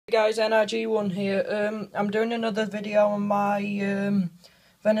Guys, NRG1 here. I'm doing another video on my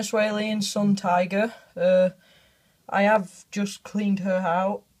Venezuelian suntiger. I have just cleaned her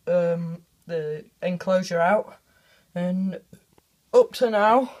out, the enclosure out, and up to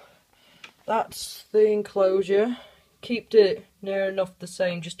now, that's the enclosure. Kept it near enough the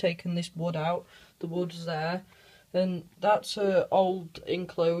same, just taking this wood out. The wood's there, and that's her old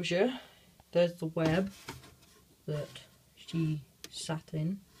enclosure. There's the web that she sat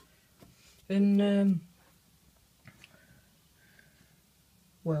in. And,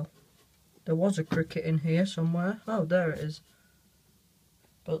 well, there was a cricket in here somewhere. Oh, there it is.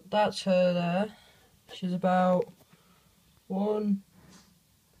 But that's her there. She's about 1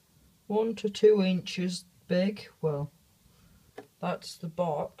 to 2 inches big. Well, that's the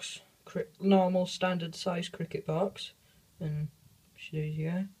box. Normal standard size cricket box. And she's,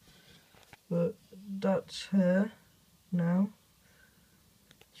 yeah. But that's her now.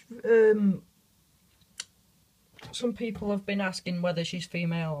 Some people have been asking whether she's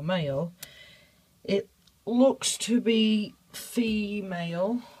female or male. It looks to be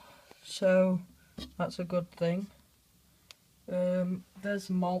female, so that's a good thing. There's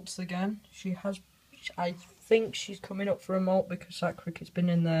molts again. I think she's coming up for a molt because that cricket's been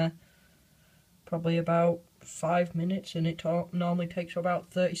in there probably about 5 minutes, and it normally takes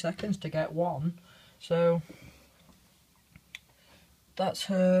about 30 seconds to get one. So that's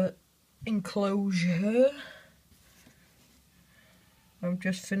her enclosure. I'm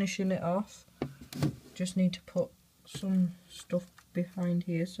just finishing it off. Just need to put some stuff behind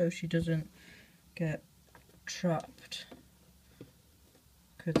here so she doesn't get trapped,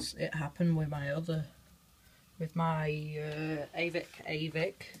 because it happened with my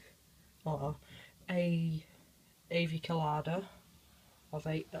Avic or Aviculada.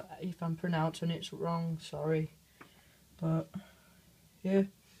 If I'm pronouncing it wrong, sorry. But yeah,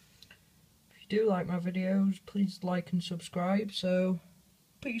 if you do like my videos, please like and subscribe. So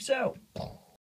peace out.